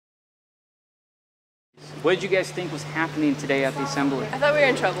What did you guys think was happening today at the assembly? I thought we were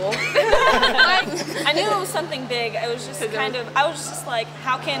in trouble. I knew it was something big. I was just like,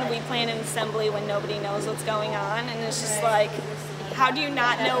 how can we plan an assembly when nobody knows what's going on? And it's just like, how do you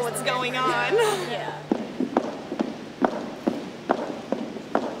not know what's going on? Yeah.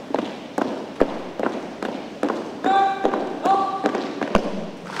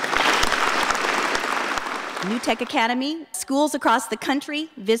 New Tech Academy, schools across the country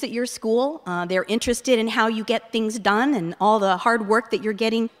visit your school. They're interested in how you get things done and all the hard work that you're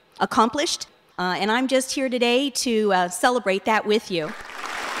getting accomplished. And I'm just here today to celebrate that with you.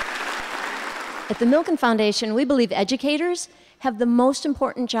 At the Milken Foundation, we believe educators have the most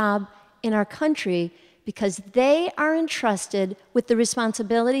important job in our country because they are entrusted with the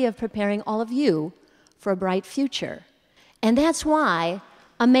responsibility of preparing all of you for a bright future. And that's why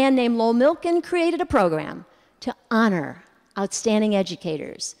a man named Lowell Milken created a program to honor outstanding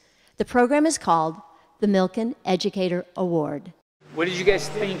educators. The program is called the Milken Educator Award. What did you guys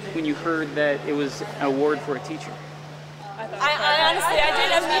think when you heard that it was an award for a teacher? I honestly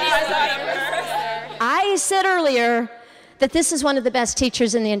did immediately. I said earlier that this is one of the best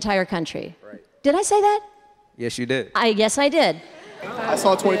teachers in the entire country. Right. Did I say that? Yes, you did. Yes, I did. I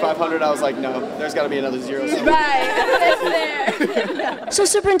saw 2,500, I was like, no, there's got to be another zero somewhere. Right, that's there. So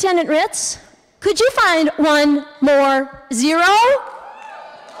Superintendent Ritz, could you find one more zero?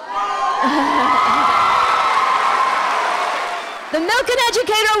 The Milken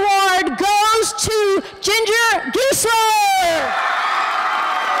Educator Award goes to Giessler.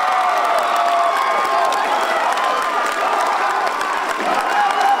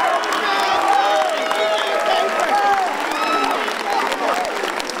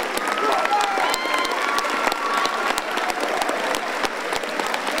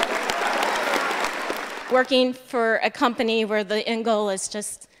 Working for a company where the end goal is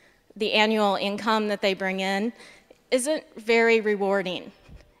just the annual income that they bring in isn't very rewarding.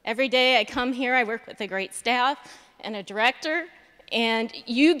 Every day I come here, I work with a great staff and a director, and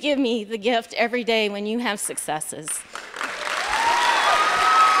you give me the gift every day when you have successes.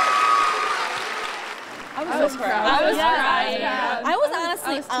 I was so proud. I was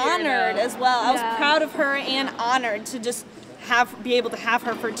honestly honored as well. I was proud of her and honored to just be able to have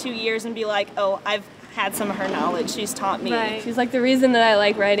her for 2 years and be like, oh, I've had some of her knowledge. She's taught me. Right. She's like the reason that I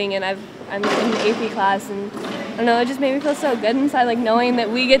like writing, and I'm in the AP class, and I don't know, it just made me feel so good inside, like knowing that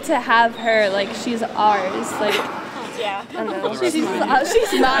we get to have her, like she's ours, like yeah. I don't know. She's mine.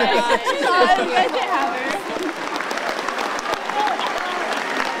 She's ours. You guys can have her.